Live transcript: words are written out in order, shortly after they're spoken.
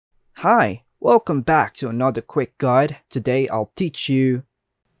Hi, welcome back to another quick guide. Today I'll teach you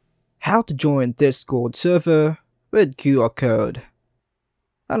how to join Discord server with QR code.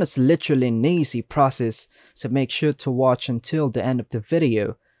 And it's literally an easy process, so make sure to watch until the end of the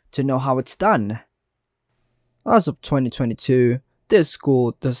video to know how it's done. As of 2022,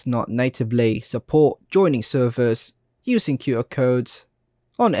 Discord does not natively support joining servers using QR codes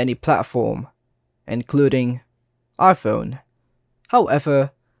on any platform, including iPhone.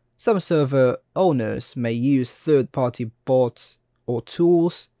 However, some server owners may use third-party bots or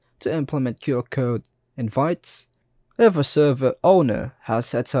tools to implement QR code invites. If a server owner has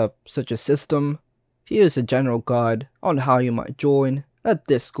set up such a system, here's a general guide on how you might join a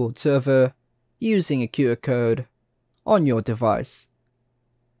Discord server using a QR code on your device.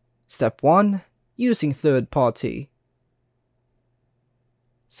 Step 1. Using third party.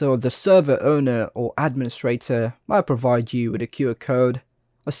 So the server owner or administrator might provide you with a QR code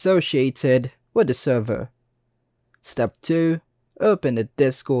associated with the server. Step 2. Open the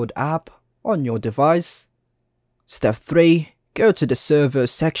Discord app on your device. Step 3. Go to the server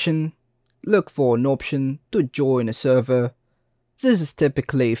section. Look for an option to join a server. This is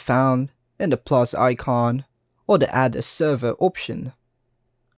typically found in the plus icon or the add a server option.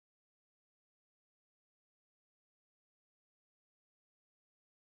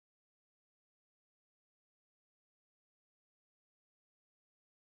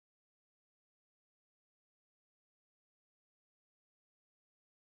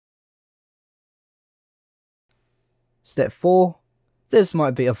 Step 4. This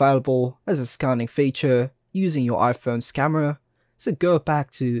might be available as a scanning feature using your iPhone's camera, so go back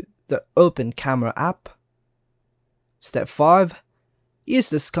to the Open Camera app. Step 5. Use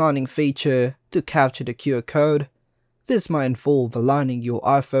the scanning feature to capture the QR code. This might involve aligning your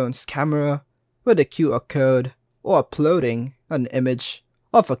iPhone's camera with a QR code or uploading an image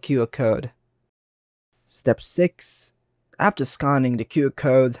of a QR code. Step 6. After scanning the QR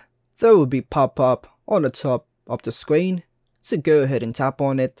code, there will be pop-up on the top of the screen, so go ahead and tap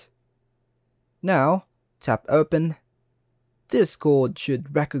on it. Now, tap Open. Discord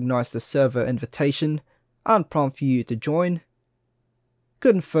should recognize the server invitation and prompt you to join.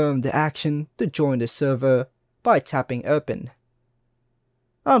 Confirm the action to join the server by tapping Open.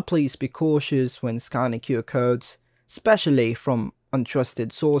 And please be cautious when scanning QR codes, especially from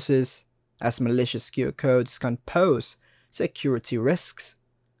untrusted sources, as malicious QR codes can pose security risks.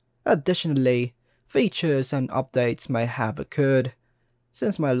 Additionally, features and updates may have occurred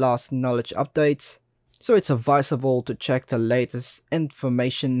since my last knowledge update, so it's advisable to check the latest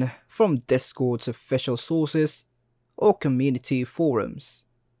information from Discord's official sources or community forums.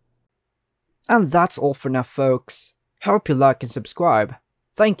 And that's all for now, folks. Hope you like and subscribe.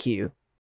 Thank you.